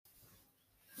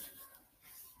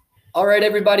All right,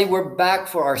 everybody, we're back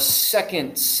for our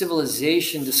second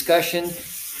civilization discussion.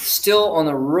 Still on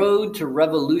the road to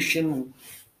revolution,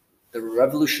 the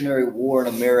Revolutionary War in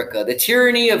America, the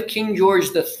tyranny of King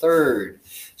George III.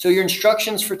 So, your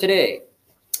instructions for today.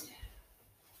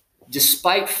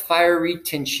 Despite fiery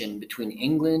tension between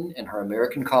England and her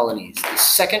American colonies, the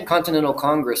Second Continental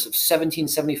Congress of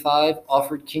 1775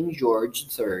 offered King George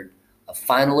III a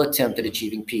final attempt at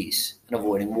achieving peace and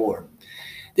avoiding war.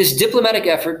 This diplomatic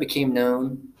effort became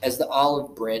known as the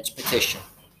Olive Branch Petition.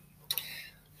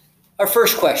 Our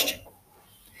first question.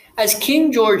 As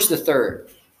King George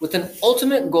III, with an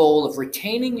ultimate goal of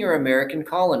retaining your American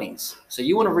colonies, so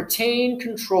you want to retain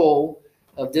control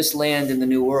of this land in the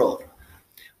New World,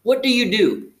 what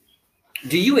do?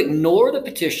 Do you ignore the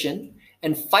petition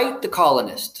and fight the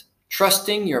colonists,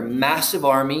 trusting your massive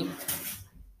army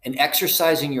and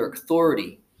exercising your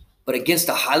authority, but against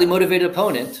a highly motivated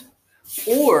opponent?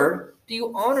 Or do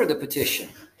you honor the petition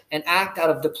and act out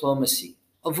of diplomacy,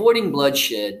 avoiding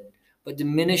bloodshed, but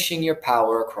diminishing your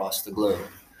power across the globe?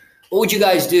 What would you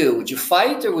guys do? Would you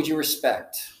fight or would you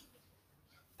respect?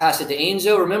 Pass it to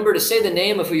Enzo. Remember to say the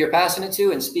name of who you're passing it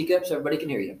to and speak up so everybody can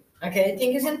hear you. Okay,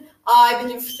 thank you, Sam. I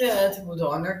believe that would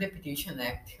honor the petition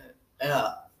act,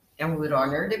 and would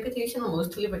honor the petition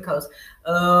mostly because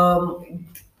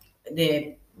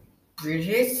the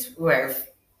British were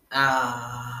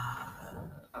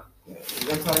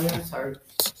sorry.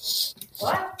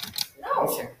 What? No.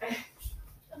 Sure.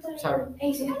 Sorry.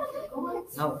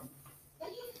 No.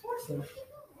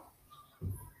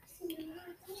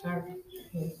 Sorry.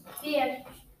 Yeah.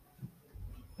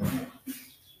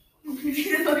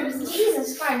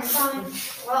 Jesus Christ,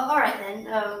 Well, alright then.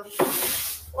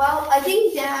 Well, I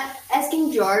think that as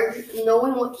King George,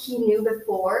 knowing what he knew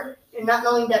before, and not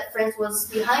knowing that France was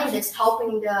behind this,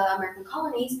 helping the American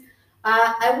colonies,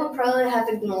 I would probably have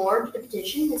ignored the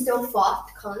petition and still fought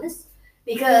the colonists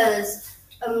because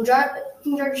King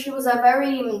George, he was a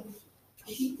very,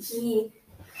 he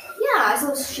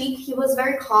was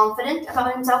very confident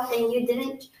about himself, and he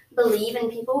didn't believe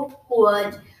in people who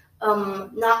would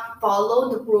not follow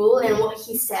the rule and what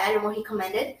he said and what he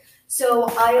commanded.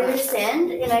 So I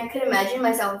understand, and I could imagine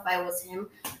myself if I was him,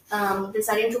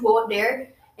 deciding to go up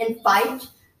there and fight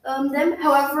them.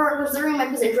 However, considering my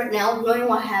position right now, knowing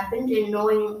what happened and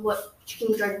knowing what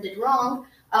King George did wrong,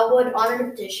 I would honor the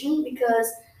petition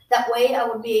because that way I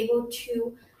would be able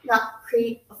to not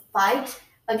create a fight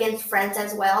against France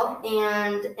as well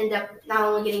and end up not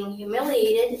only getting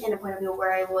humiliated in a point of view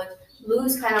where I would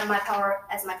lose kind of my power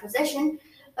as my position,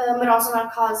 but also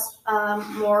not cause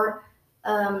more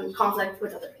conflict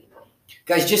with other people.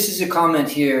 Guys, just as a comment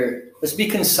here, let's be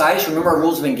concise. Remember our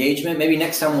rules of engagement. Maybe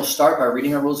next time we'll start by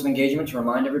reading our rules of engagement to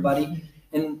remind everybody.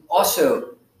 And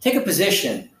also, take a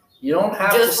position. You don't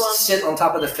have to sit on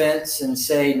top of the fence and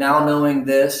say, now knowing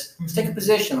this. Let's take a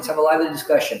position. Let's have a lively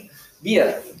discussion.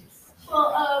 Bia.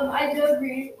 Well, I do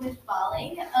agree with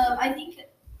Falling. I think,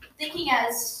 thinking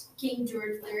as King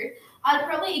George III, I'd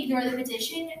probably ignore the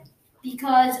petition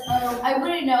because I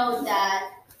wouldn't know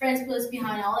that France was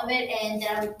behind all of it and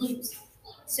that I would lose.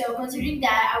 So considering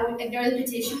that, I would ignore the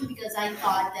petition because I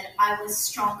thought that I was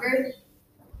stronger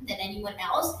than anyone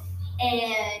else.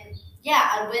 And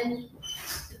yeah, I'd win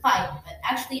the fight. But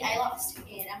actually, I lost.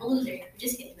 And I'm a loser.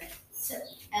 Just kidding. But so,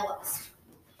 I lost.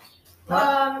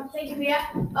 Thank you, Bia.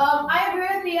 I agree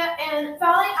with Bia and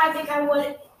Fally. I think I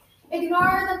would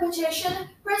ignore the petition,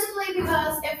 principally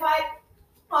because if I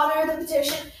honor the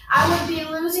petition, I would be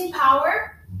losing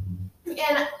power.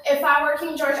 And if I were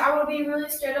King George, I would be really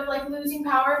scared of losing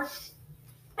power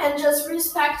and just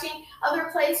respecting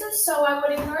other places. So I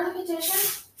would ignore the petition.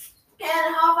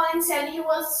 And how Fally said,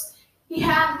 he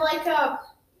had a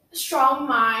strong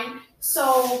mind,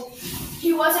 so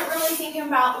he wasn't really thinking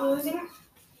about losing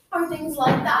or things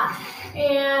like that.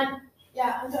 And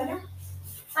yeah, Antonio?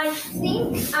 I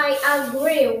think I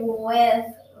agree with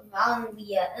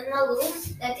Valencia and Malou.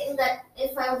 I think that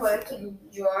if I were King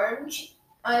George,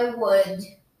 I would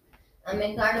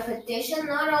ignore the petition,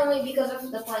 not only because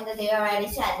of the point that they already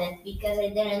said it, because I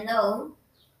didn't know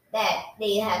that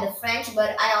they had the French,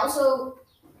 but I also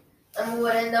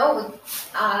wouldn't know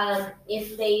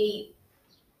if they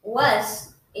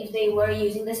were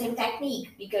using the same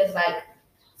technique, because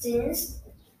since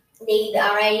they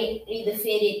already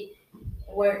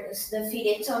were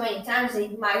defeated so many times, they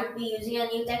might be using a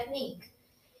new technique.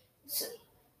 So,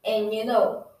 and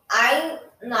I,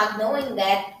 not knowing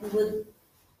that, would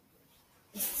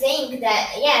think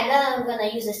that, then I'm gonna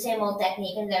use the same old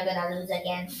technique and they're gonna lose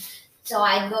again. So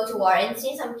I'd go to war, and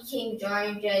since I'm King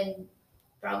George, I'd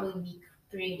probably be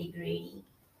pretty greedy.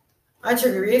 I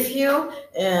agree with you,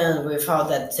 and without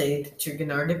that said, to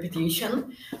ignore the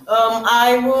petition,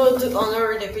 I would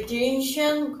honor the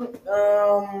petition,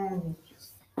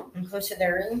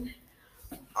 considering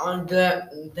on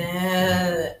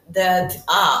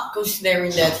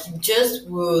considering that he just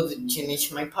would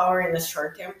change my power in a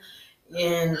short term,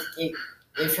 and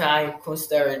if I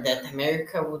consider that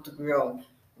America would grow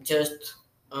just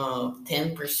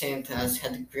 10% as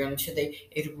had grown today,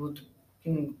 it would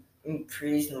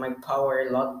increase my power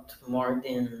a lot more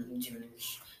than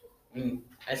diminish.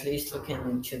 At least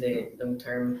looking to the long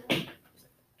term.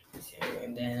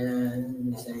 And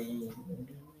then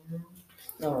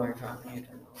no, I don't know.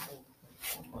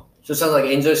 So it sounds like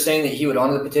Enzo's saying that he would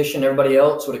honor the petition, everybody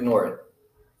else would ignore it.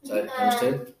 Is that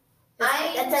understood?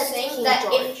 I'm saying that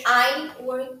if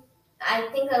I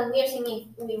think that we are saying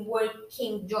if we were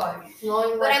King George.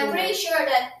 But I'm pretty sure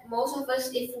that most of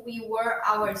us, if we were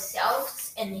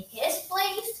ourselves in his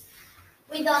place,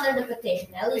 we'd honor the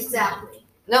petition. At least Exactly.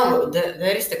 No,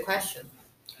 that is the question.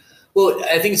 Well,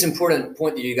 I think it's an important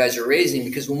point that you guys are raising,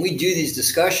 because when we do these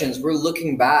discussions, we're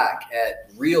looking back at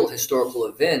real historical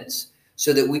events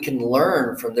so that we can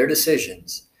learn from their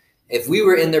decisions. If we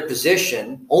were in their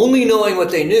position, only knowing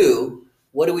what they knew,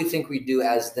 what do we think we'd do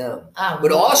as them?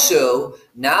 But also,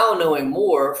 now knowing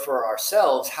more for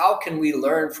ourselves, how can we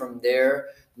learn from their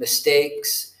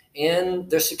mistakes and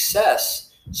their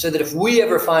success so that if we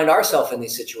ever find ourselves in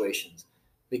these situations,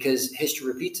 because history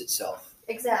repeats itself.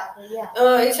 Exactly, yeah.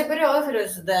 It's a bit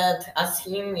obvious that as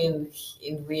him in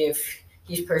with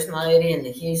his personality and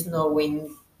his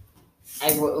knowing,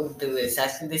 I will do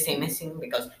exactly the same as him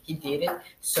because he did it.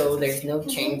 So there's no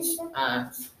change.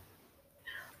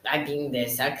 I think the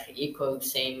exact equal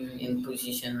same in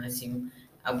position as him.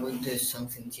 I would do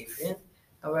something different.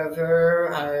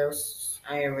 However,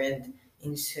 I read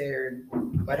insert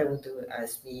what I would do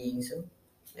as being so.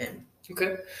 And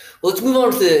Okay. Well, let's move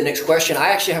on to the next question. I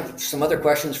actually have some other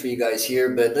questions for you guys here,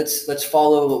 but let's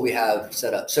follow what we have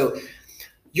set up. So,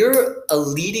 you're a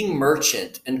leading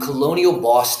merchant in colonial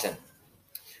Boston,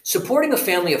 supporting a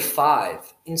family of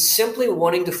 5 and simply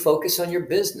wanting to focus on your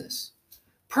business.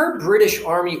 Per British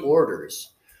Army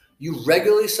orders, you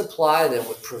regularly supply them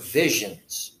with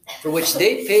provisions for which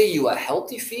they pay you a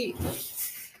healthy fee.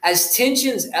 As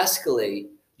tensions escalate,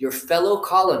 your fellow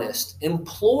colonists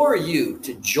implore you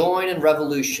to join in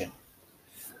revolution.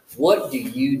 What do?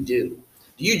 Do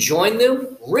you join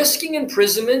them, risking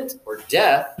imprisonment or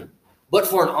death, but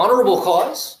for an honorable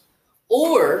cause?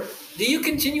 Or do you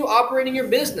continue operating your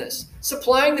business,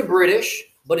 supplying the British,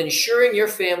 but ensuring your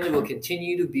family will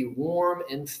continue to be warm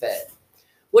and fed?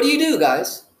 What do you do,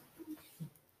 guys?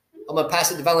 I'm going to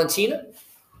pass it to Valentina.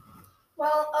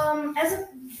 Well,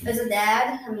 as a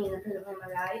dad, I mean, depending on my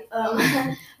guy,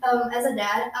 as a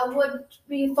dad, I would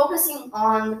be focusing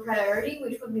on the priority,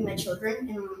 which would be my children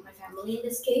and my family in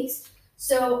this case.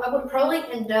 So I would probably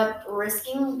end up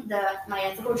risking my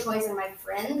ethical choice and my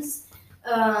friends,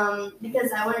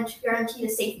 because I wanted to guarantee the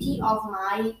safety of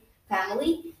my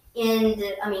family. And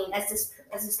I mean, as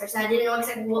this person, I didn't know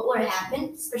exactly what would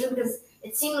happen, especially because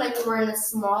it seemed like we were in a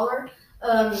smaller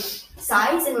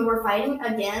size and we were fighting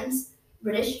against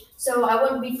British, so I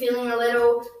would be feeling a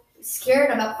little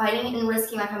scared about fighting and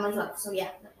risking my family's life. So yeah,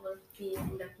 that would be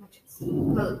my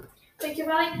choice. Thank you,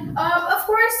 Valley. Of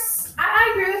course, I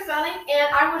agree with Valley,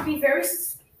 and I would be very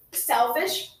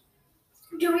selfish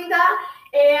doing that.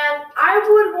 And I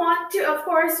would want to, of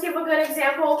course, give a good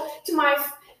example to my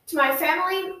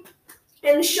family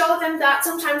and show them that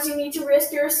sometimes you need to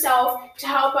risk yourself to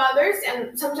help others,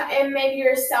 and maybe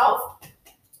yourself.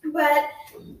 But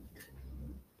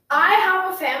I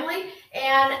have a family,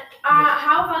 and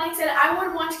how Valley said, I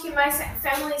would want to keep my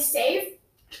family safe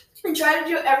and try to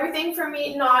do everything for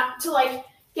me not to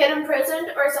get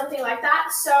imprisoned or something like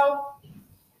that. So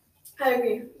I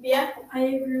agree. Yeah, I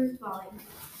agree with Valley.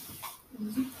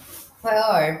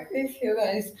 well, I agree with you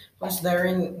guys.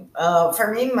 Considering,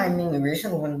 for me, my main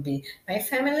reason wouldn't be my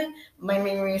family. My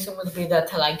main reason would be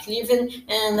that I like living,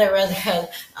 and I rather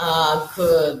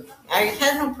I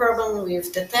had no problem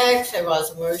with the tax. I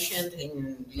was a merchant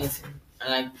and living.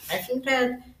 I think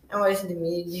that I was in the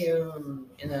medium.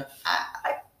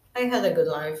 I had a good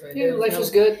life. Yeah, life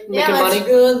was good. Making money.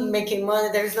 Good. Making money.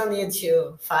 There's no need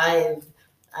to fight.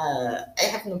 I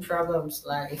have no problems.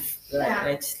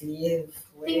 Let's live.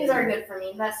 Things are good for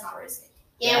me. That's not risky.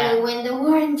 Yeah, we win the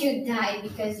war and you die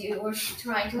because you were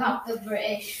trying to help the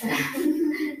British.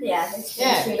 Yeah,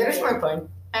 there's my point.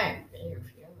 And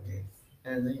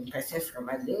then pass it from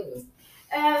my dude.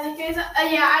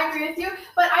 yeah, I agree with you.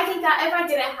 But I think that if I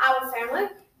didn't have a family,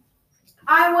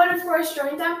 I would of course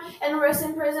join them and risk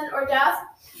in prison or death.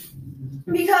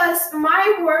 because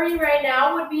my worry right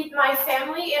now would be my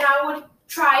family, and I would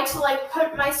try to like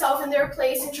put myself in their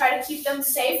place and try to keep them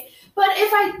safe. But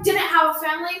if I didn't have a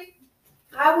family,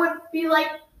 I would be like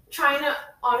trying to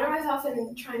honor myself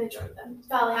and trying to join them.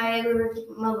 Valley. I agree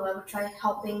with Mother. I would try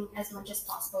helping as much as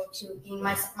possible to gain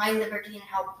my liberty and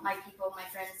help my people, my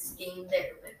friends gain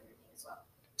their liberty as well.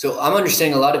 So I'm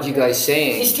understanding a lot of you guys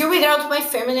saying. Still without my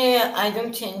family, I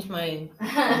don't change my.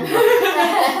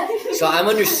 So I'm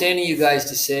understanding you guys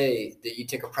to say that you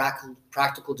take a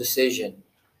practical decision.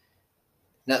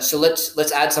 Now, so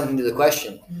let's add something to the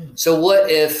question. So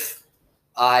what if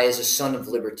I, as a son of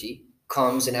liberty,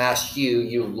 comes and asks you,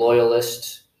 you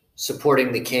loyalist,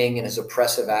 supporting the king and his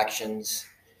oppressive actions?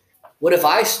 What if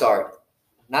I start,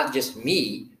 not just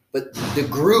me, but the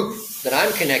group that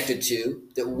I'm connected to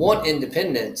that want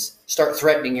independence, start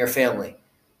threatening your family?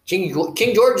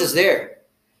 King George is there.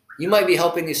 You might be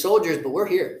helping these soldiers, but we're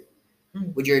here.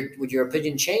 Would your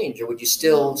opinion change, or would you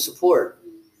still support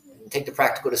and take the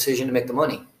practical decision to make the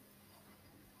money?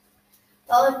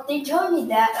 Well, if they told me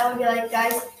that, I would be like,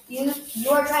 guys, you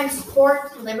are trying to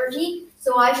support liberty,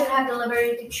 so I should have the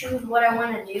liberty to choose what I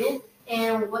want to do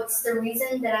and what's the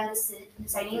reason that I'm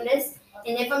deciding this.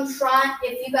 And if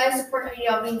you guys support the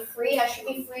idea of being free, I should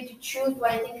be free to choose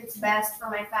what I think is best for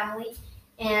my family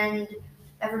and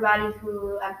everybody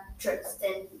who I trust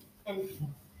and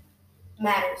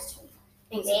matters to me.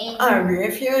 Thanks. I agree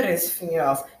with you. This thing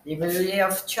of liberty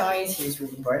of choice is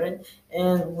really important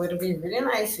and would be really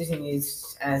nice using it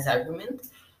as argument.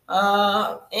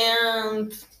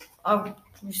 And I'll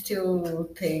still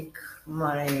take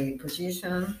my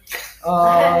position.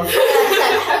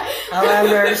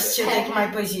 However, still take my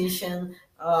position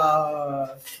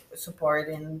of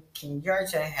supporting King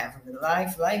George. I have a good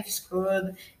life. Life is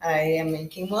good. I am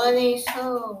making money,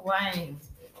 so why?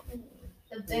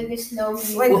 The biggest no.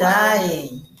 Why die?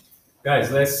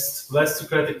 Guys, let's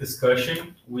Socratic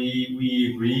discussion.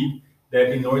 We agree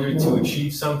that in order to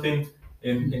achieve something,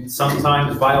 and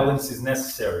sometimes violence is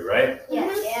necessary, right?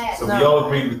 Yeah. So we all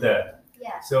agree with that.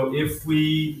 Yeah. So if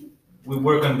we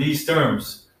work on these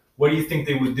terms, what do you think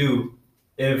they would do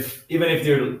if even if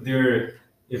they're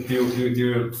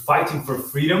fighting for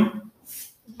freedom?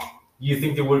 You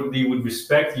think they would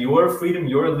respect your freedom,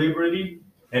 your liberty,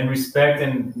 and respect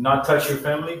and not touch your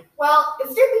family? Well,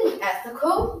 if they're being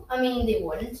ethical, I mean, they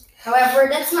wouldn't. However,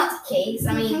 that's not the case.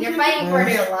 I mean, they're fighting for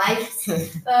their lives.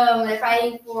 They're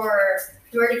fighting for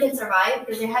where they can survive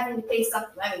because they're having to pay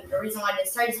stuff. I mean, the reason why they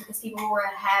started is because people were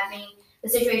having the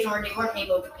situation where they weren't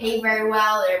able to pay very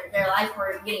well. Their lives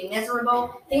were getting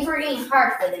miserable. Things were getting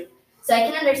hard for them. So I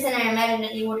can understand and imagine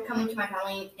that they would come into my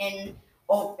family and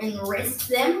risk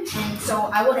them. And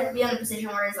so I wouldn't be in a position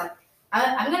where it's like,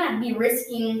 I'm gonna be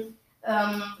risking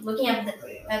looking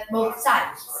at both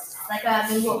sides, like a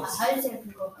bingo. How do you say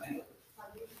bingo?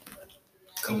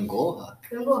 Congoja.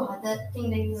 Bingo, that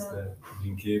thing that you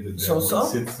Brinquedo So?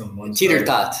 sits on one Teeter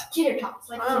tot. teeter tots,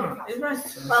 like teeter tots. It's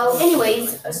nice. Well,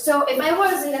 anyways, so if I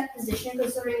was in that position,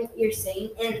 considering what you're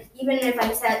saying, and even if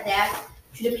I said that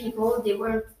to the people, they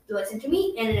wouldn't listen to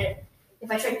me, and if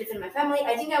I tried to defend my family,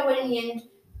 I think I would in the end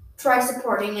try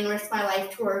supporting and risk my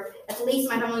life toward at least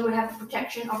my family would have the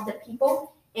protection of the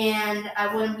people, and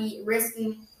I wouldn't be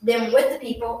risking them with the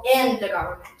people and the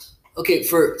government. Okay,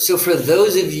 for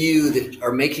those of you that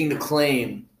are making the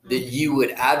claim that you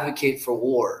would advocate for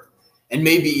war and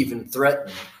maybe even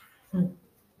threaten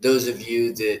those of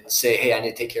you that say, hey, I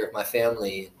need to take care of my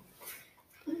family,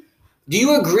 do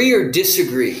you agree or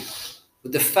disagree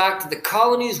with the fact that the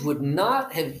colonies would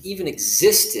not have even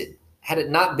existed had it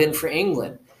not been for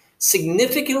England?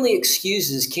 Significantly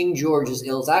excuses King George's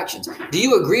ill actions. Do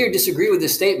you agree or disagree with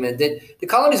this statement that the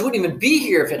colonies wouldn't even be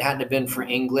here if it hadn't been for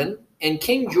England and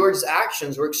King George's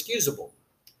actions were excusable?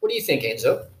 What do you think,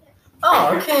 Enzo?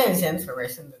 Oh, okay. It's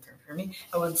interesting for me.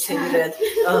 I would say that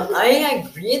I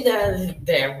agree that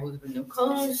there would be no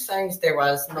colonies since there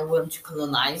was no one to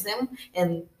colonize them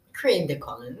and create the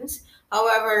colonies.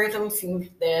 However, I don't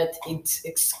think that it's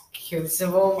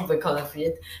excusable because of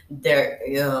it.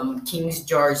 King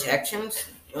George's actions,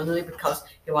 only because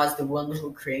he was the one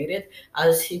who created.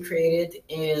 As he created,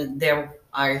 and there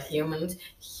are humans,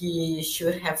 he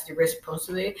should have the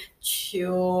responsibility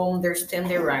to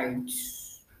understand their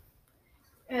rights.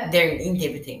 Their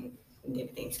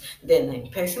independence. Then I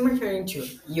pass my turn to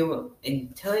you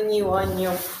and telling you on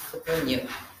your opinion.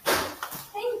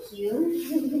 Thank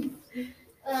you.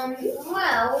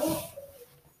 Well,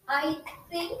 I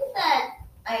think that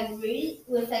I agree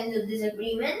with the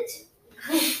disagreement.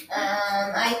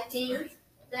 I think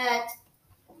that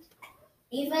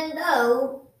even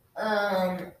though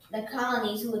the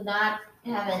colonies would not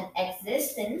have an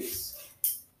existence,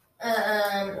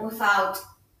 without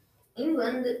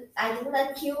England, I think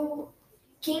that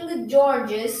King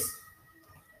George's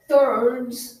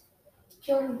third's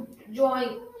King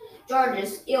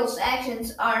George's ill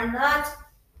actions are not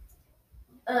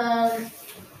um,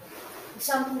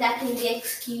 something that can be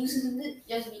excused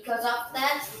just because of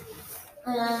that.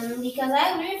 Because I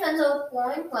agree with the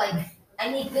point, like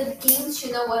I think good kings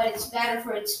should know what is better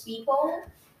for its people.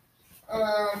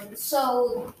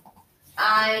 So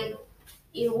I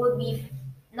it would be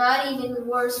not even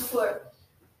worse for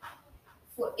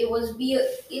it would be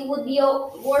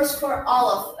worse for all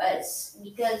of us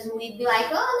because we'd be like,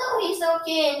 oh no, he's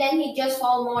okay, and then he just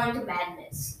fall more into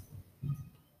madness.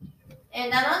 And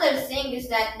another thing is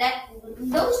that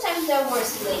those times there were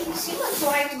slaves.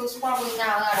 Human rights was probably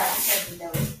not allowed at the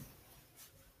time though.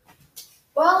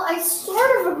 Well, I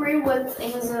sort of agree with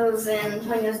Enzo's and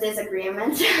Antonio's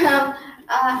disagreement.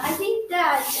 I think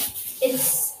that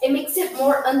it makes it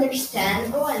more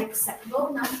understandable and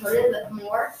acceptable, not totally, but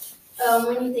more,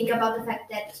 when you think about the fact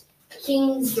that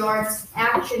King George's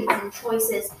actions and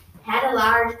choices had a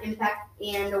large impact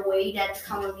in the way that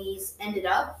colonies ended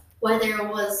up, whether it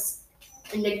was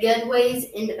in the good ways,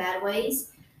 in the bad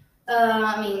ways.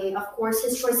 I mean, of course,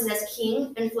 his choices as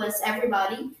king influenced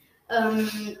everybody.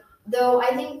 Though I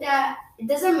think that it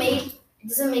doesn't make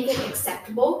it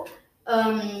acceptable,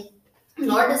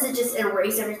 nor does it just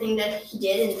erase everything that he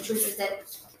did and the choices that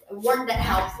weren't that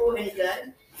helpful and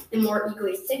good and more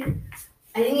egoistic.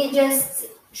 I think it just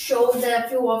shows that a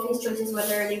few of his choices,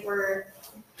 whether they were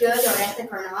good or ethic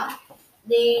or not,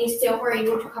 they still were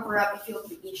able to cover up a few of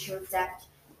the issues that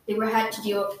they would have to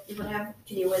deal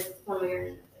with one way or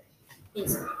another.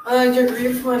 I agree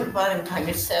with what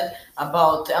Antonio said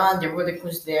about they would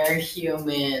consider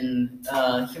human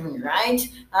rights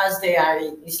as they are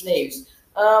slaves.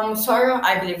 Sorry,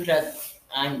 I believe that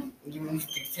you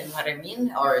understand what I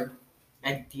mean, or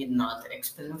I did not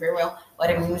explain very well. What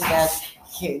I mean is that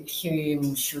he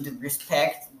should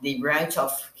respect the rights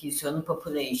of his own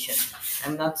population.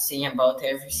 I'm not saying about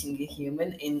every single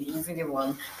human and even the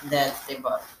one that they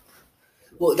bought.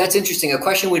 Well, that's interesting. A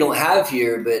question we don't have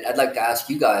here, but I'd like to ask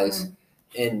you guys,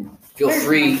 and feel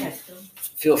free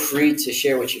to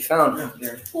share what you found.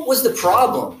 What was the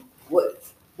problem? What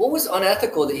was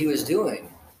unethical that he was doing?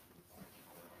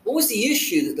 What was the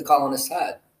issue that the colonists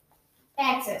had?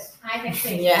 Taxes, high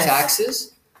taxation. Yes.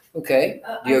 Taxes? Okay.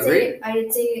 Do you agree?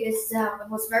 I'd say it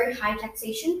was very high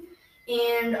taxation,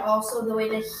 and also the way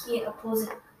that he opposed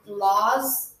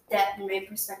laws that, in my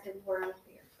perspective, were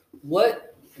unclear.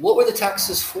 What were the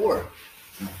taxes for?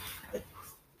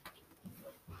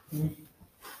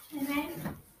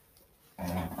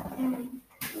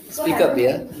 Speak up,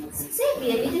 Bia. Say,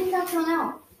 Bia, you didn't talk till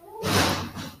now.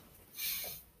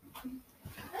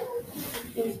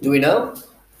 Do we know?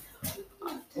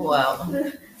 Well,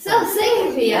 So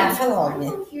say, Bia. follow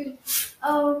me.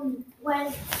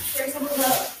 When, for example,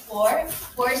 the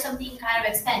war is something kind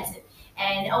of expensive,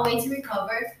 and a way to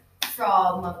recover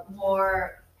from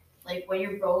war, like when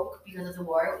you're broke because of the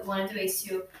war, one of the ways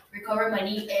to recover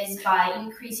money is by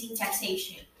increasing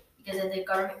taxation. Because then the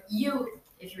government,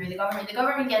 if you're the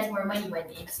government gets more money when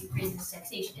it increases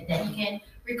taxation, and then you can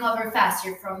recover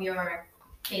faster from your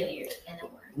failure in the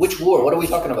war. Which war? What are we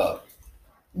talking about?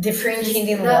 The French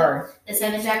Indian War. The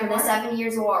Seven Exactly, the War, 7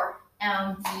 Years War.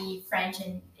 the French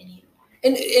and Indian War.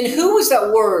 And who was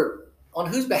that war? On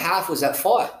whose behalf was that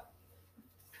fought?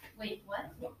 Wait,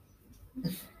 what?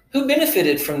 Who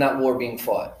benefited from that war being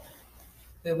fought?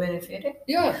 Who benefited?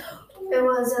 Yeah. It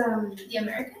was The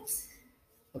Americans?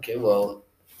 Okay. Well,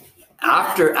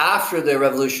 after the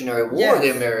Revolutionary War, Yes.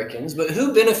 the Americans, but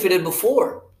who benefited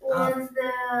before?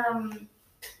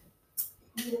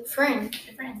 the French.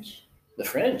 The French. The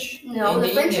French. No, And the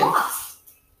the French Indians. lost.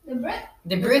 The Brit.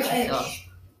 The British.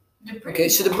 The British. Okay,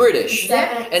 so the British.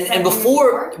 And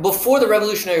before the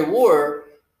Revolutionary War,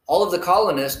 all of the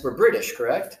colonists were British,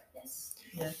 correct? Yes.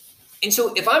 And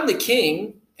so if I'm the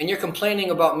king and you're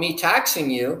complaining about me taxing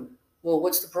you, well,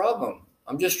 what's the problem?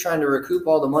 I'm just trying to recoup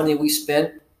all the money we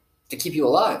spent to keep you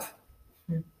alive.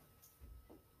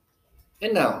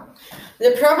 And now,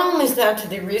 The problem is that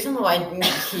the reason why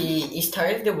he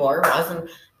started the war wasn't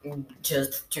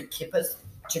just to keep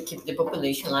the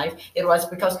population alive. It was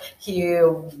because he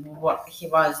was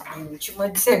too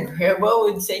much disagreeable,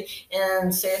 would say,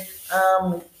 and said,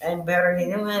 I'm better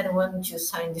anyway. I don't want to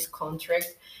sign this contract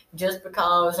just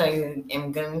because I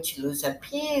am going to lose a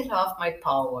bit of my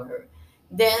power.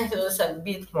 Then he lose a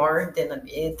bit more than a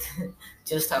bit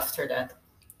just after that.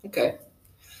 okay.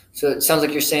 So it sounds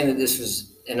like you're saying that this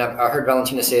was, and I heard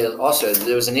Valentina say it also, that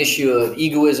there was an issue of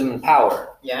egoism and power.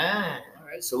 Yeah. All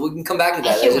right. right? So we can come back to A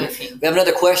that. human thing. We have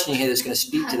another question here that's going to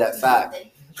speak to that fact.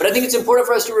 But I think it's important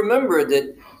for us to remember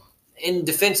that in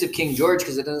defense of King George,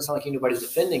 because it doesn't sound like anybody's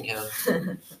defending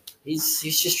him, he's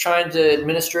just trying to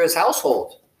administer his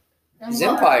household, his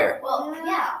empire. Well,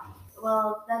 yeah.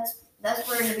 Well, that's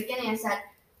where in the beginning I said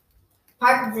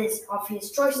part of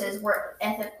his choices were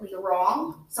ethically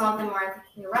wrong. Some of them were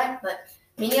ethically right, but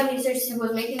many of these choices he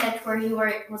was making that where he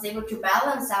was able to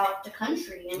balance out the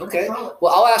country and Okay. control it.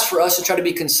 Well, I'll ask for us to try to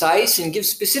be concise and give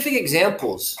specific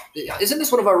examples. Isn't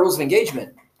this one of our rules of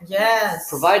engagement? Yes.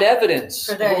 Provide evidence.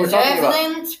 of what we're Provide talking about.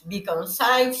 evidence, be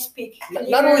concise, speak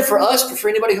Not only for clear. us, but for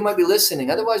anybody who might be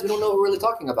listening. Otherwise, we don't know what we're really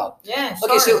talking about. Yeah,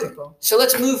 Okay, sorry, people. So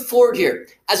let's move forward here.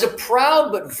 As a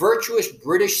proud but virtuous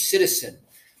British citizen,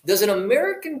 does an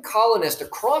American colonist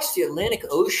across the Atlantic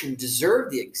Ocean deserve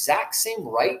the exact same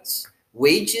rights,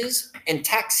 wages, and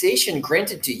taxation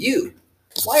granted to you?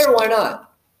 Why or why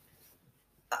not?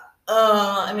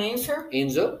 I'm answer.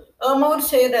 Enzo? I would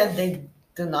say that they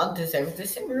do not deserve the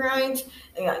same rights.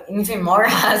 Even more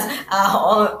as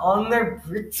on their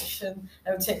British.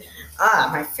 I would say,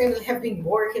 my family have been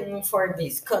working for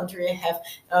this country, have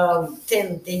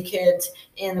 10 decades,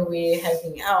 and we have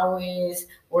been always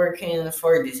working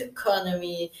for this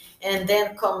economy. And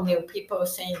then come new people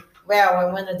saying, well, I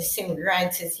wanted the same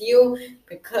rights as you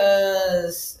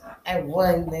because I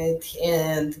won it.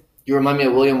 And You remind me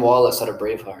of William Wallace out of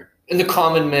Braveheart. And the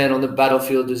common man on the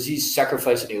battlefield, does he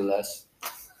sacrifice any less?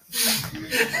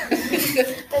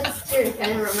 That's true.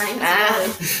 Kind of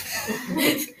reminds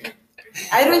me.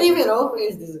 I don't even know who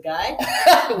is this guy.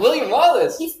 William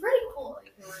Wallace. He's pretty cool.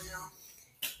 If you want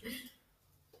to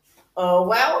know.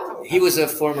 Well, He was a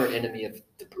former enemy of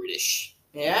the British,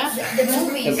 yeah. The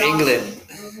movie of is England.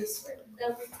 awesome.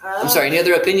 I'm sorry, any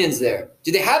other opinions there?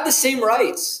 Do they have the same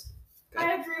rights?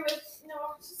 I agree with. No,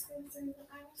 I was just going to say that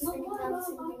I was thinking about the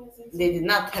same thing as you. They did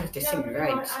not have the same No,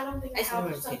 rights. I don't think I I see have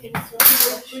what you're something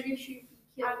British should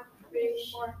be I'm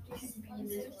British more should be in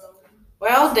this world.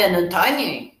 Well, then,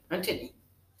 Anthony,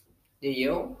 do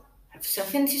you have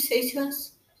something to say to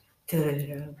us?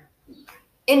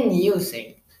 In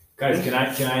using. Guys, can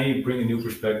I bring a new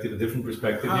perspective, a different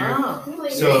perspective here? Ah,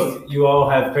 So you all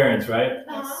have parents, right?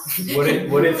 Uh-huh.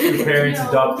 What if your parents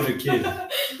adopted a kid?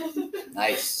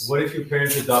 Nice. What if your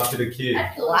parents adopted a kid?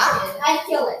 I'd kill Wow. it. I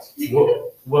kill it.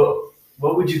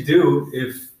 What would you do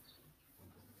if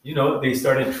they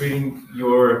started treating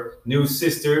your new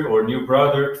sister or new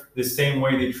brother the same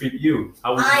way they treat you?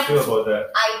 How would you feel about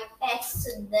that? I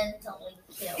accidentally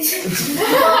kill it.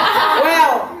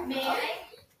 well, May I?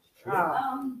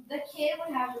 The kid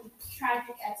would have a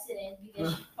tragic accident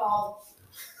because she fell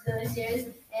the stairs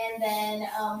and then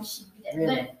she'd be dead.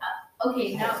 Really? But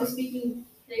okay, now we're speaking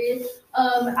serious.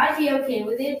 I'd be okay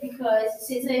with it because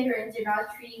since my parents are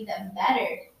not treating them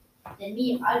better than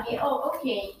me, I'd be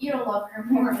okay, you don't love her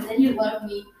more than you love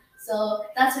me, so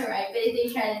that's alright. But if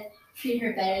they try to treat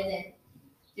her better than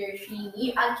they're treating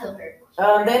me, I'd kill her.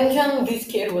 then John, this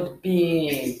kid would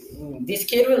be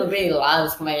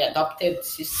as my adopted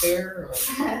sister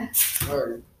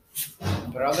or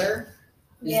brother.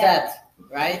 Is Yeah. that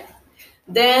right?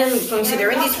 Then,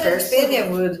 considering this perspective, I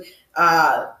would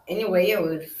anyway, I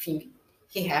would think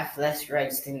he have less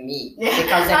rights than me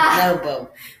because I'm noble.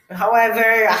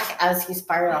 However, as he's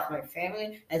part of my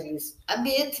family, at least a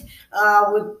bit,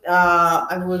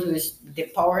 I would use the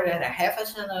power that I have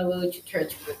as an adult to try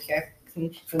to protect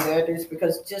him from the others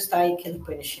because just I can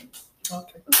punish him.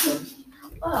 Okay.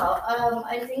 Well,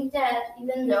 I think that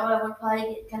even though I would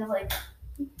probably get kind of like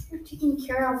you're taking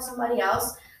care of somebody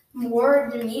else more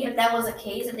than me, if that was the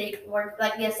case, if they were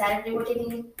like yes, if they were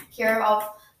taking care of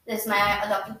this my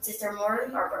adopted sister more or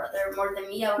brother more than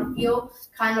me, I would feel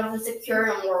kind of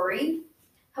insecure and worried.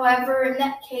 However, in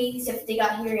that case, if they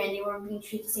got here and they were being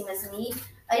treated the same as me,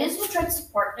 I just would try to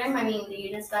support them. I mean, they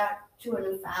just got to a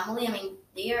new family. I mean,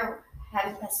 they are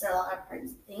having passed through a lot of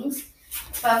things.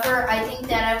 However, I think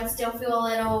that I would still feel a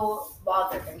little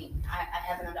bothered. I mean, I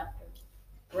have an adopted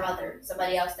brother,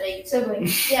 somebody else that I Sibling.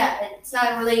 yeah, it's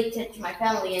not related to my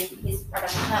family, and he's part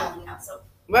of my family now. So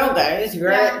Well, guys,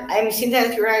 Yeah. I'm seeing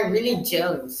that you are really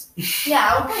jealous. yeah,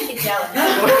 I would probably get jealous.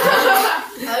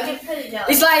 I would get pretty jealous.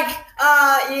 It's like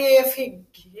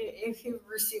if he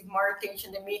receive more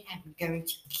attention than me, I'm going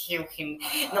to kill him,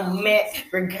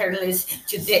 regardless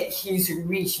to his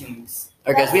reasons.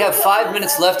 All right, guys, we have 5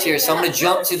 minutes left here, so I'm going to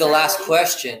jump to the last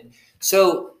question.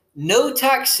 So, no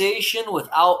taxation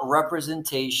without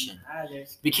representation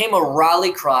became a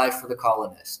rally cry for the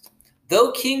colonists.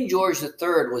 Though King George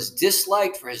III was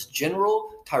disliked for his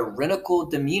general tyrannical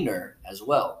demeanor as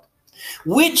well.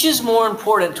 Which is more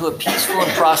important to a peaceful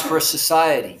and prosperous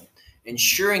society?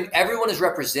 ensuring everyone is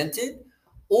represented,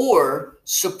 or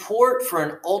support for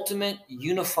an ultimate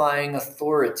unifying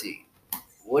authority?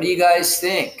 What do you guys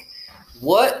think?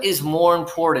 What is more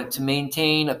important to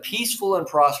maintain a peaceful and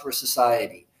prosperous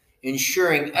society?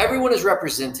 Ensuring everyone is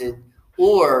represented,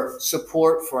 or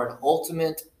support for an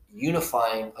ultimate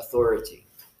unifying authority?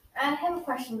 I have a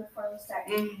question before we start.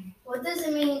 What does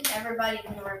it mean everybody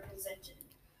can represented?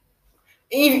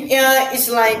 It's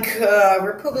like a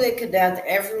republic that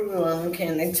everyone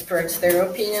can express their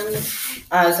opinion,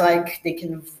 as like they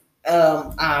can.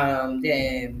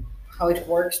 The how it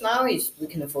works now is we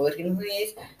can vote in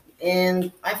ways,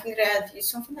 and I think that is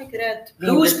something like that.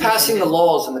 Who is passing the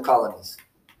laws in the colonies?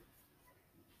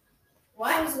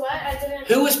 What is what? I didn't.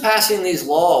 Who was passing these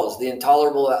laws, the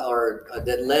intolerable, or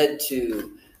that led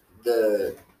to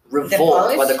the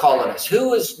revolt by the colonists? Who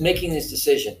was making these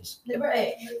decisions?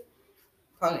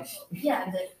 Polish.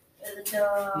 Yeah,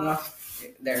 No,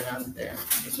 they're not there.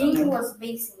 king was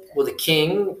basing that. Well, the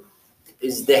king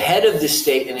is the head of the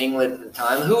state in England at the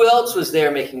time. Who else was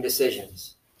there making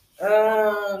decisions?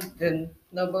 The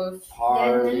nobles. The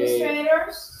Party.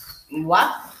 administrators.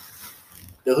 What?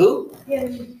 The who?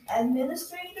 The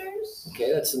administrators.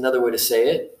 Okay, that's another way to say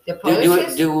it.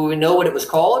 The Do we know what it was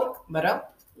called?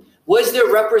 But Was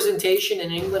there representation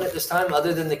in England at this time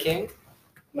other than the king?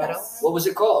 Yes. What was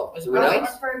it called? Do we know? I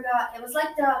forgot. It was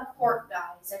like the court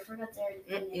guys. I forgot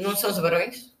their name. Não são os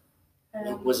barões?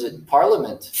 Was it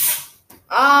Parliament?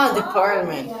 The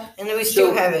parliament, Yeah. and we still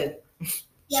So- have it.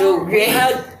 So we Yeah.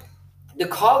 had the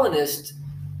colonists.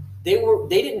 They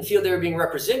didn't feel they were being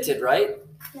represented, right?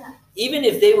 Yeah. Even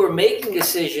if they were making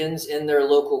decisions in their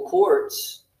local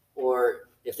courts, or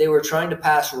if they were trying to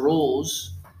pass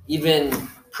rules, even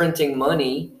printing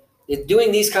money,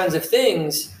 doing these kinds of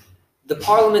things, the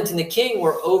Parliament and the king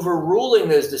were overruling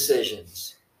those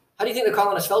decisions. How do you think the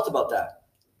colonists felt about that?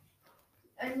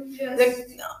 And just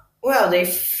They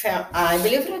felt. I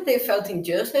believe that they felt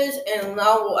injustice, and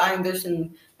now I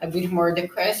understand a bit more the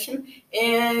question.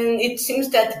 And it seems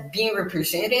that being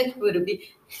represented would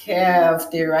be have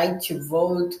the right to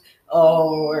vote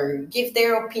or give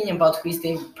their opinion about who is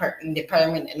in the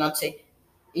parliament, and not say,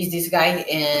 "Is this guy?"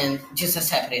 and just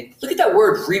accept it. Look at that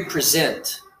word,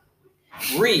 represent.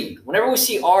 Whenever we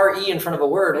see RE in front of a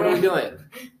word, what are we doing?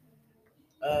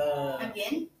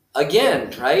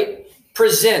 Again, right?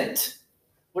 Present.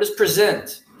 What is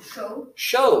present?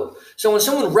 Show. So when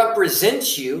someone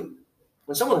represents you,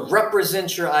 when someone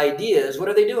represents your ideas, what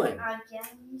are they doing?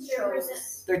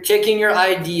 shows. They're taking your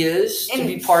ideas to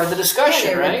be part of the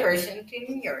discussion, right?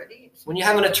 Representing your ideas. When you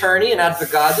have an attorney, an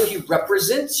advogado, he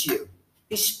represents you.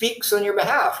 He speaks on your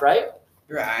behalf, right?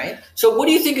 Right. So what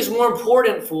do you think is more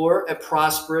important for a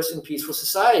prosperous and peaceful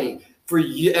society? For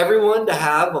everyone to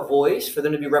have a voice, for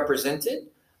them to be represented,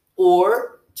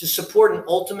 or to support an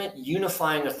ultimate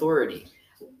unifying authority?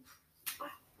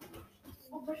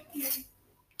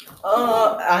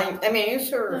 I mean,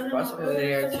 it's a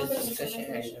responsibility or just discussion.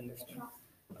 I understand.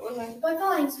 But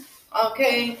fines.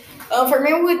 Okay. For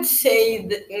me, I would say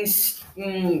that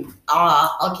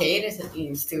okay, it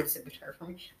is still a bit hard for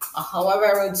me. However,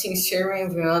 I would think sharing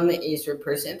everyone is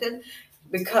represented,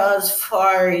 because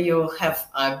for you have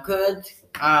a good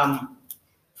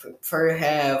for you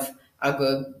have a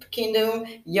good kingdom,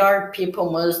 your people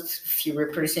must feel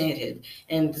represented,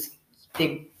 and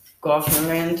the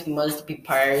government must be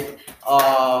part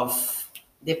of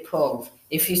the poll.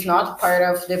 If he's not part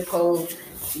of the poll,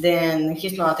 then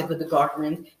he's not a good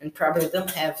government and probably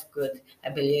don't have good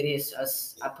abilities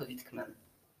as a political man.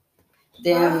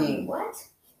 Then What?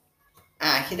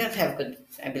 he don't have good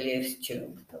abilities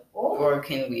to work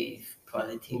with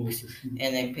politics,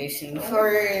 and I'm patient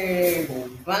for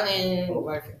money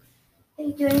warfare.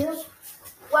 Thank you, Angel.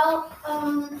 Well,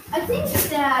 I think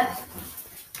that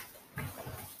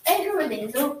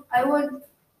I would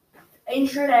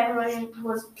ensure that everyone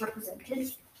was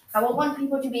represented. I would want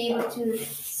people to be able to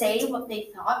say what they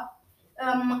thought.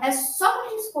 As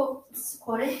Socrates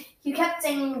quoted, he kept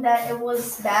saying that it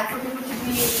was bad for people to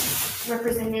be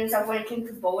representatives when it came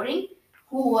to voting,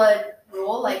 who would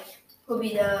rule, like who would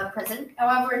be the president.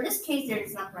 However, in this case, there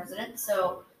is not president,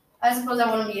 so I suppose that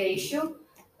wouldn't be an issue.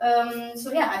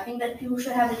 So yeah, I think that people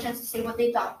should have the chance to say what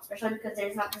they thought, especially because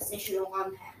there's not this issue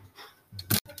on hand.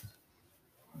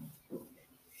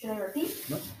 Should I repeat?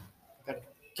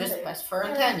 Just pass for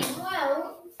Antonio.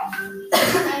 Well,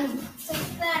 I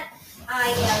think that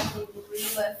I agree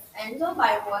with Enzo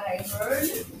by what I heard.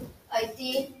 I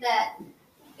think that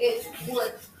it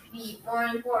would be more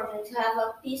important to have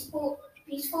a peaceful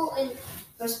and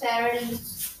prosperity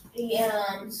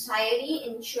society,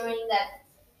 ensuring that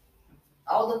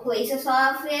all the places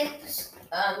of it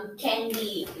can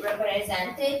be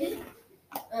represented.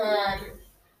 Um,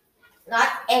 Not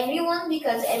everyone,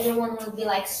 because everyone would be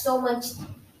like so much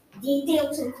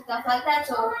details and stuff like that.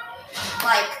 So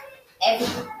like every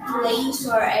place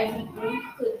or every group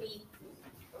could be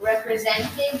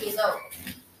represented, because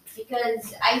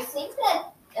I think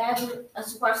that having a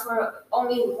support for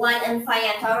only one and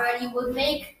finance already would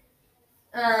make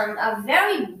a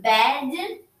very bad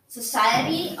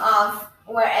society of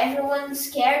where everyone's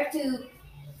scared to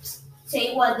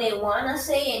say what they wanna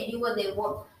say and do what they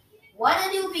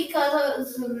wanna do,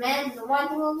 because of men.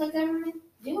 What will the government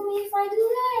do me if I do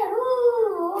that?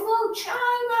 Ooh, oh no,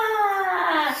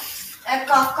 China!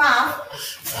 Cough, cough.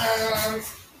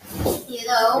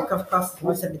 Cough, cough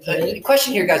was a bit The late.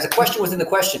 question here, guys. The question within the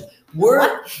question.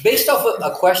 We're based off of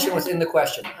a question within the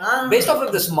question. Based off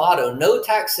of this motto, no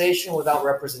taxation without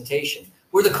representation.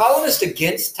 Were the colonists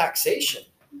against taxation?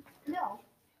 No.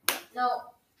 No,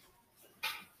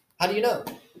 How do you know?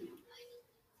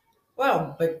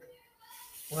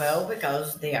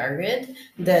 Because they argued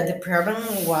that the problem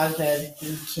was that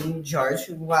King George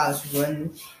was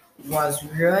running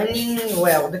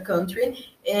the country,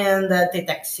 and that the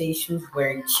taxations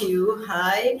were too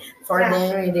high for them,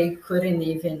 and they couldn't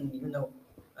even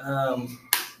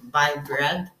buy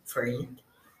bread for it.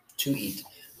 To eat.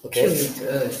 To Okay. eat.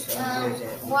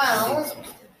 well,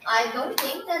 I don't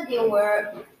think that they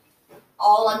were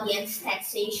all against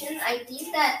taxation. I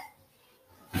think that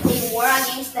they were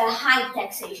against the high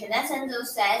taxation. As Enzo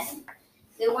said,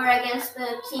 they were against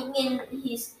the king in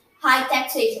his high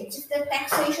taxation. If the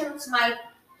taxations might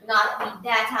not be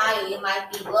that high, it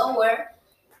might be lower,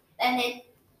 then it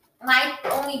might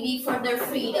only be for their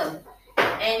freedom.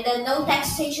 And the no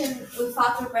taxation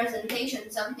without representation,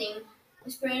 something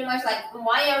is pretty much like,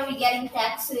 why are we getting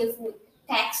taxed if we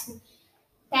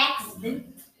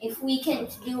can't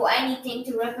do anything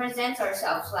to represent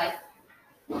ourselves? Like,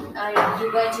 are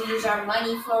you going to use our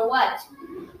money for what?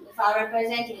 Without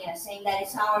representing us, saying that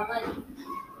it's our money.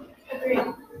 Agree.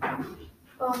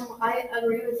 I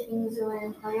agree with Enzo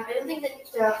and Tanya. I don't think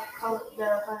that the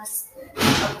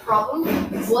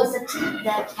problem was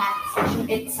the taxation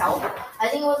itself. I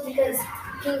think it was because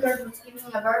King George was giving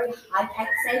a very high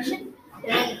taxation.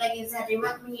 And like you said, they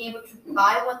weren't being able to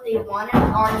buy what they wanted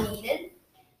or needed.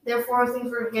 Therefore,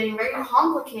 things were getting very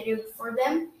complicated for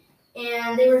them.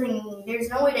 And they were thinking, there's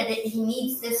no way that he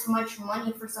needs this much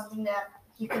money for something that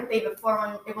he could pay before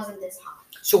when it wasn't this high.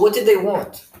 So what did they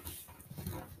want?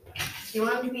 They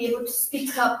wanted to be able to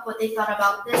speak up what they thought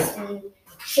about this and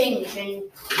change and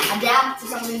adapt to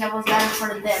something that was better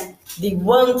for them. They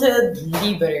wanted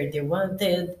liberty. They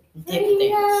wanted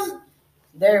independence.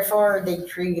 Therefore, they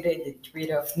created the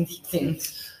three of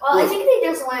things. Well, I think they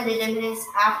just wanted independence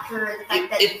after the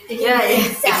fact that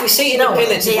If we say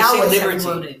independence, they if we say always liberty,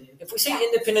 wanted it. if we say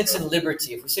independence and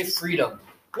liberty, if we say freedom,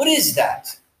 what is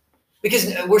that?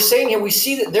 Because we're saying here, we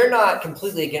see that they're not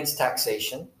completely against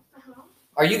taxation.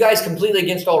 Are you guys completely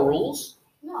against all rules?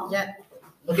 No. Yeah.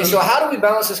 Okay, so how do we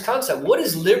balance this concept? What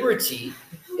is liberty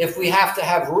if we have to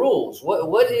have rules?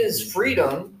 What is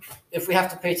freedom if we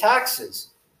have to pay taxes?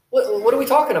 What are we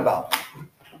talking about?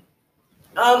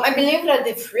 I believe that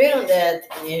the freedom that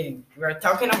we're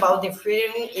talking about, the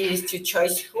freedom is to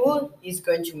choose who is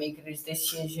going to make this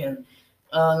decision,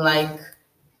 like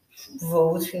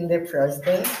voting the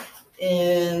president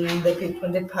and the people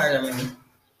in the parliament.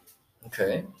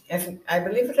 Okay. I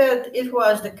believe that it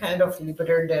was the kind of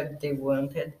liberty that they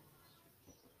wanted.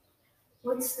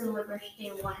 What's the liberty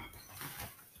they wanted?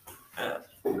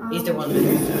 Is the one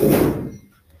that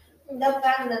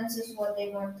Independence is what they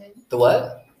wanted. The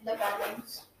what?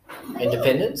 Independence.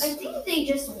 Independence? I think they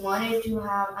just wanted to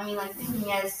have, thinking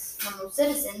as normal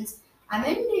citizens,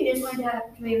 they just wanted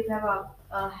to be able to have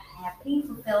a happy,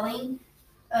 fulfilling,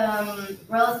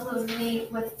 relatively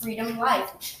with freedom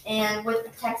life. And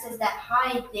with taxes that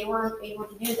high, they weren't able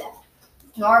to do that.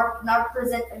 Not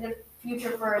present a good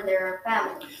future for their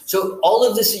family. So all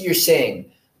of this that you're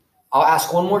saying, I'll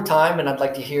ask one more time, and I'd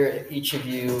like to hear each of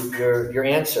you your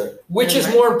answer. Which is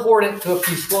more important to a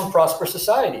peaceful and prosperous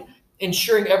society?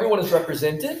 Ensuring everyone is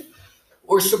represented,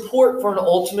 or support for an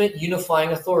ultimate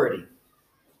unifying authority?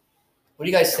 What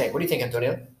do you guys think? What do you think,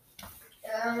 Antonio?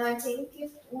 I think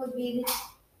it would be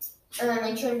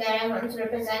ensuring that everyone's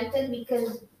represented,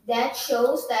 because that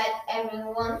shows that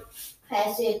everyone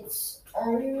has its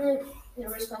own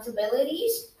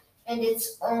responsibilities and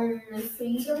its own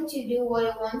freedom to do what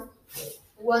it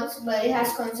wants, but it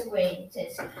has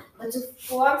consequences. But to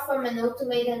support from an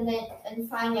ultimate and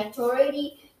final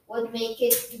authority would make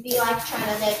it be like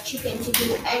China, that you can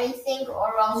do anything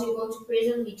or else you go to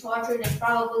prison, be tortured, and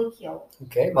probably killed.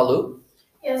 Okay, Malu?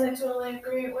 Yes, I totally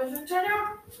agree with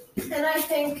Antonio. And I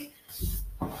think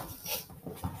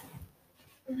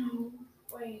no,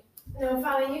 wait. No,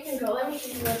 Fali, you can go. Let me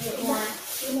think a little bit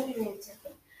more.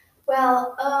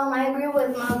 Well, I agree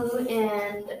with Malu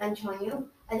and Antonio.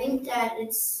 I think that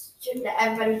it's should that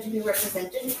everybody should be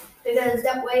represented because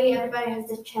that way everybody has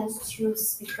the chance to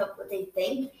speak up what they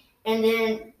think, and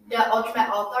then the ultimate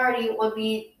authority would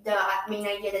be the main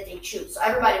idea that they choose. So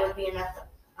everybody would be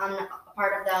on a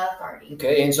part of the authority.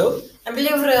 Okay, Enzo? I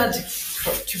believe that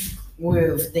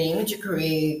with the aim to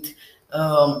create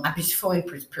a peaceful and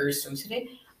prosperous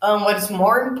society, what is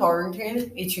more important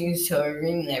is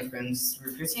ensuring everyone's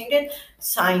represented.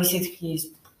 Science is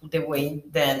the way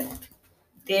that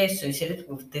the society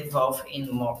will develop in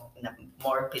a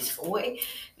more peaceful way,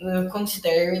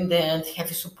 considering that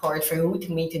having support for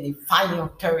ultimately final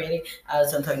authority,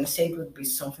 as Antonio said, would be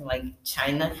something like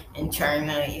China, and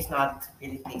China is not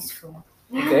really peaceful.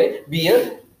 Okay,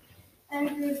 Bia? I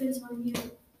agree with Antonio.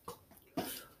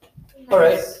 All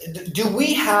right. Do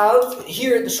we have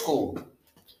here at the school?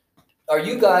 Are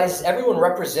you guys everyone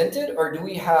represented, or do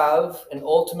we have an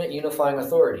ultimate unifying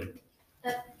authority?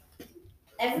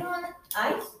 Everyone,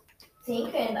 I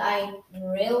think, and I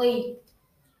really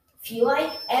feel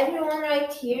like everyone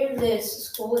right here in this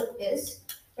school is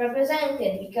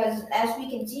represented because, as we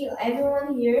can see,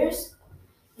 everyone here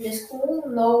in the school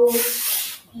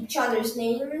knows each other's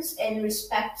names and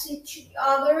respects each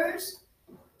other's.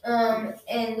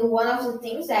 And one of the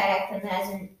things that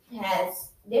Akron has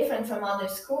different from other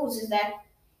schools is that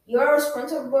you're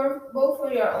responsible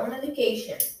for your own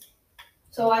education.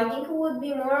 So I think it would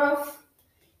be more of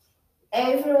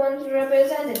everyone's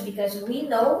represented because we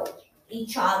know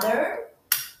each other,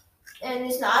 and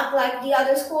it's not like the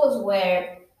other schools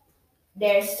where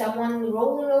there's someone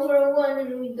rolling over one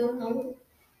and we don't know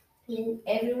who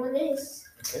everyone is.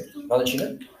 Okay.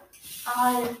 Valentina?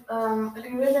 I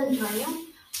agree with Antonio.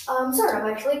 Sort of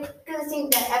actually, because I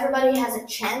think that everybody has a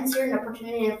chance here, an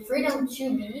opportunity, and freedom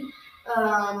to be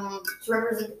to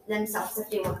represent themselves if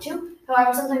they want to.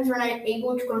 However, sometimes we're not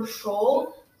able to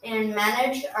control and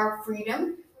manage our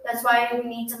freedom. That's why we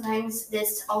need sometimes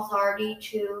this authority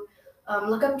to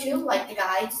look up to, like the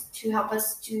guides, to help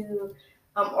us to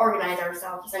organize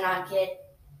ourselves and not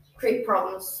create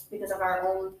problems because of our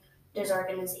own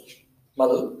disorganization.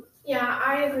 Malu? Yeah,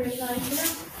 I agree with Valentina.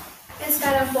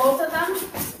 Instead of both of them.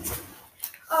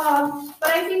 But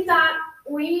I think that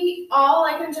we all,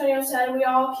 like Antonio said, we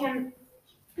all can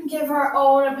give our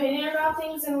own opinion about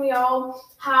things and we all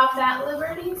have that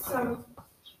liberty. So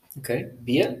Okay.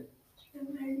 Bia?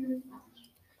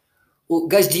 Well,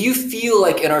 guys, do you feel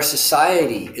like in our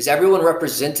society, is everyone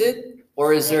represented,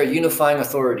 or is there a unifying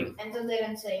authority? Enzo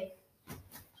didn't say.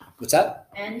 What's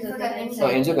that? Enzo forgot didn't Enzo. say. Oh,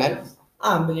 Enzo, go ahead.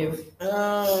 I believe.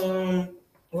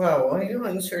 Well, I will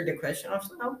answer the question of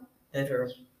now that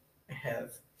I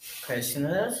have questioned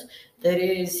us. That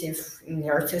is, if in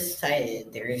our society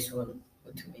there is one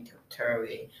ultimate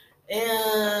authority,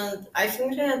 and I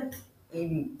think that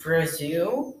in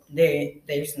Brazil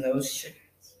there's no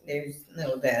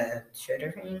that sort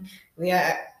of thing.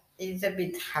 It's a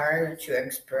bit hard to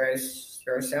express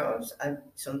yourselves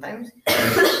sometimes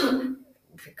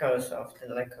because of the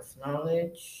lack of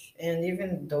knowledge, and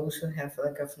even those who have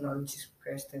lack of knowledge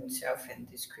express themselves and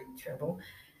this create trouble.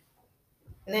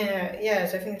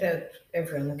 Yes, I think that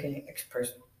everyone can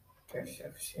express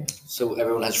themselves. Yeah. So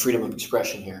everyone has freedom of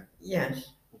expression here. Yes.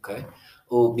 Okay.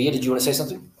 Oh, Bia, did you want to say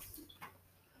something?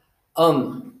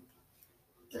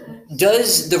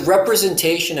 Does the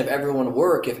representation of everyone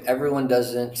work if everyone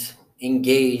doesn't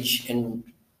engage and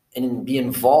be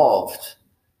involved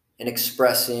in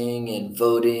expressing and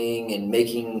voting and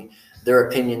making their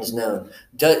opinions known?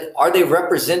 Are they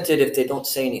represented if they don't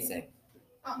say anything?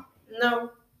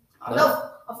 No. No,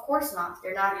 of course not.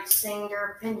 They're not saying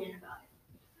their opinion about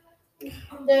it.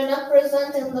 They're not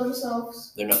presenting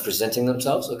themselves. They're not presenting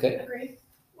themselves? Okay. Agree.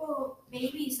 Well,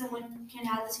 maybe someone can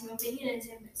have the same opinion as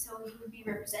him, so he would be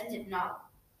represented, not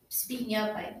speaking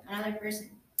up by another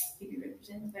person. He'd be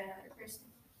represented by another person.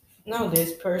 No,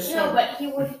 this person. no, but he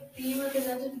would be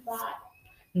represented by.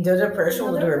 The other person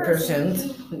would Another represent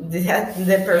person. the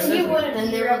He person. wouldn't Then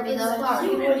be there would be no represented. authority.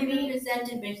 He He would would be be.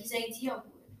 represented, but his idea would.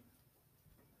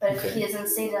 But if Okay. he doesn't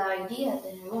say the idea,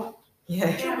 then he won't.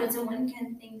 Yeah. Sure, but someone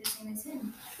can think the same as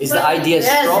him. Is the idea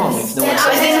Yes, strong if no one yes,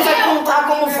 says I anything? think vai contar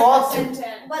como voto.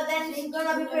 Represented. But then he's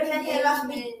gonna be presented as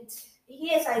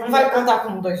his idea. Não vai contar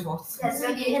como dois votos. Yes,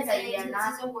 so his idea, This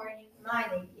not is a warning. My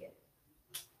idea.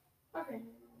 Okay.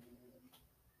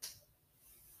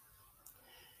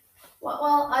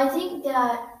 well, I think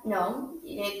that no,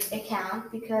 it can't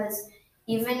because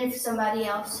even if somebody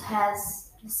else has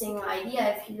the same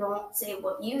idea, if you don't say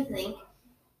what you think,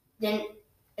 then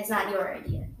it's not your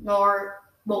idea, nor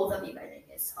both of you guys. I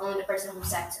guess only the person who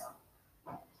said so.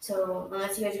 So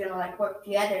unless you guys are gonna like work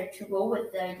together to go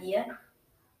with the idea,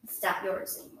 it's not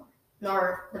yours anymore,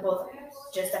 nor the both of you.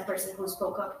 Just that person who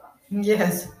spoke up.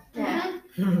 Yes. Yeah.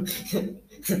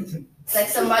 It's like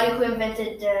somebody who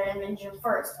invented the invention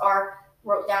first, or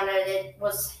wrote down that it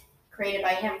was created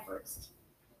by him first.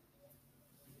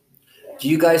 Do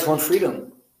you guys want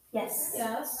freedom? Yes.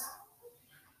 Yes.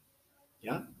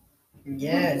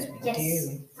 Yes, we Yes.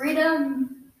 do.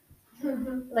 Freedom.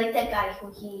 Like that guy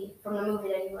who from the movie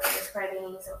that you were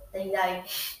describing, so that he died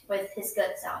with his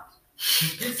guts out,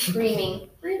 screaming,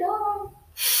 freedom.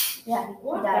 Yeah, he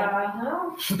What died.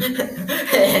 the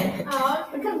hell?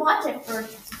 We could watch it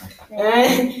first.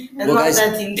 Well, guys,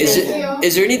 that's interesting.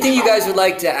 Is there anything you guys would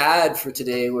like to add for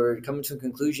today? We're coming to a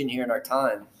conclusion here in our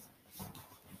time.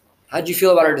 How did you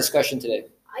feel about our discussion today?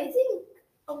 I think.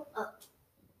 Okay.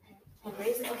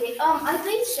 I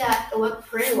think that it went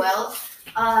pretty well.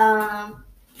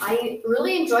 I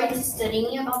really enjoyed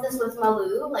studying about this with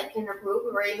Malu. Like in our group,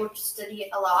 we were able to study it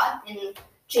a lot and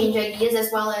change ideas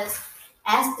as well as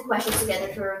ask the questions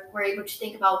together. So we're able to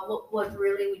think about what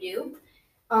really we do.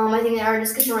 I think that our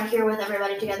discussion right here with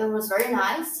everybody together was very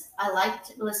nice. I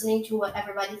liked listening to what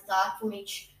everybody thought from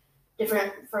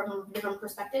different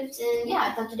perspectives. And yeah,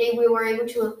 I thought today we were able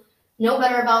to know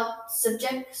better about the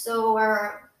subject, so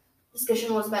our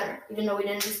discussion was better. Even though we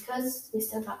didn't discuss, we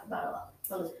still talked about a lot.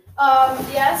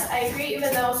 Yes, I agree,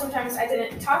 even though sometimes I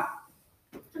didn't talk.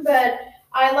 But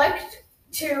I liked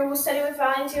to study with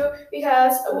Valen too,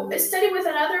 because study with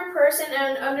another person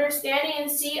and understanding and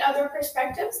see other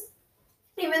perspectives.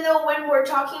 Even though when we're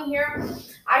talking here,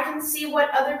 I can see what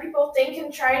other people think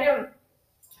and try to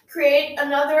create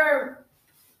another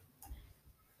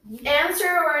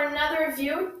answer or another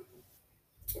view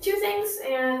to things.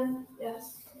 And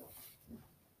yes.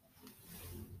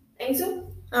 Enzo?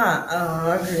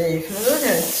 Agree.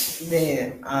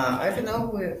 I don't know.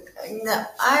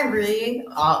 I agree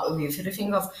with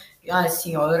everything of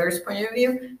seeing others' point of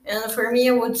view. And for me,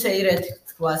 I would say that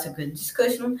it was a good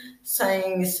discussion.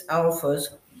 Since all of us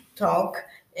talk,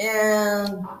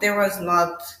 and there was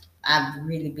not a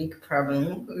really big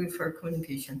problem with our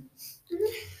communication. All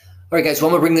right, guys. Well,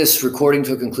 I'm gonna bring this recording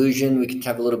to a conclusion. We can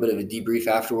have a little bit of a debrief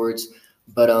afterwards.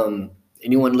 But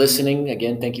anyone listening,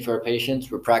 again, thank you for your patience.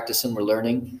 We're practicing. We're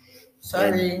learning.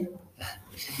 Sorry.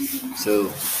 So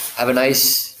have a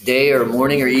nice day or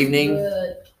morning or evening,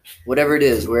 whatever it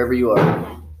is, wherever you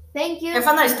are. Thank you. Have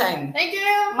a nice time. Thank you.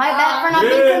 My bad for not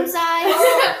being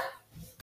concise.